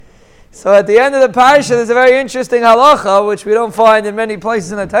So at the end of the parasha, there's a very interesting halacha, which we don't find in many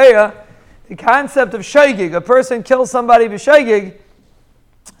places in the Torah. The concept of shaygig. A person kills somebody b'shaygig,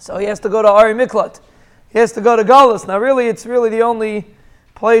 so he has to go to Ari Miklat. He has to go to Galus. Now really, it's really the only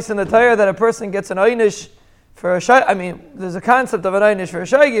place in the Torah that a person gets an einish for a shaygig. I mean, there's a concept of an einish for a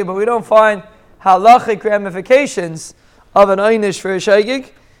shaygig, but we don't find halachic ramifications of an einish for a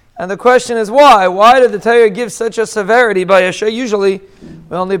shaygig. And the question is why? Why did the Torah give such a severity by a shaygig? Usually,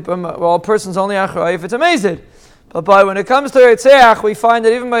 a person's only achrayah if it's amazed. But when it comes to Eitzeach, we find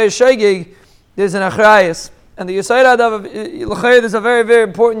that even by a shaygig, there's an achrayas. And the Yisayid Adav, there's a very, very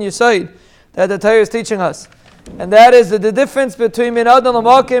important Yisayid that the Torah is teaching us. And that is the difference between Bin Adam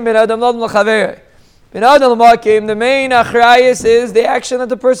L'Makim, Bin Adam L'Chaverei. Bin Adam L'Makim, the main achrayas is the action that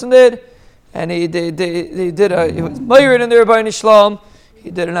the person did. And he was married in the Rebbeinu Shlom. He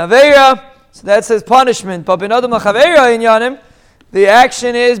did an Aveira, so that's his punishment. But Bin Adam L'Chaverei in Yanim, the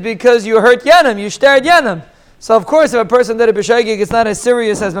action is because you hurt Yanim, you stared Yanim. So of course, if a person did a b'shaygig, it's not as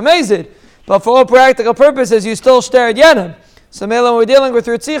serious as Mamezid. But for all practical purposes, you still stared Yanim. So when we're dealing with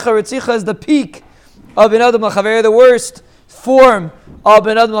Ritzicha is the peak of Bin Adam L'Chaverei, the worst form of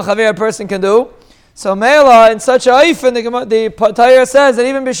Bin Adam L'Chaverei a person can do. So Mela, in such a ifin, the Torah says that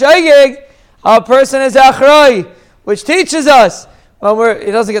even b'shaygig, a person is achrei, which teaches us, he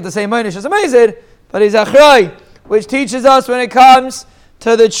doesn't get the same einish as Amazid, but he's achrei, which teaches us when it comes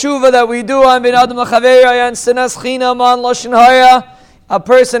to the tshuva that we do on Bin Adam L'Chaverei and sinas chinam on lashon hara, a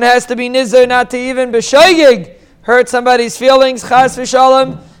person has to be nizar not to even b'shaygig hurt somebody's feelings, chas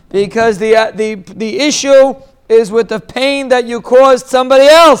v'shalom, because the issue is with the pain that you caused somebody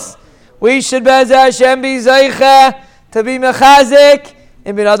else. We should Be'ez Hashem be zeicha to be mechazik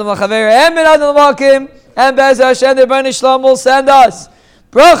in Bin Adam L'Chaverei and Bin Adam L'Makim, and Be'ez Hashem the Rebbeinu Shlom will send us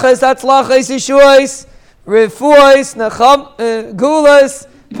brachas, atzlachos, yeshuos, refuos, gulas,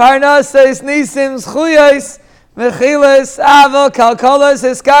 parnasos, nisim, zchuyos, mechilas, ava, kalkalas,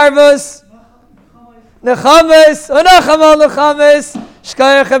 hiskarvos, nechamas, unachamal nechamas,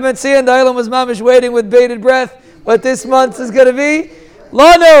 shkayach and metzia, and the Eilam was mamish waiting with bated breath what this month is going to be.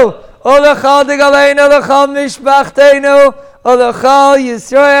 Lanu, olachal digaleinu, olachal mishpachteinu, olachal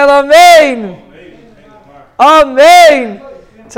Yisrael, amen. Amen.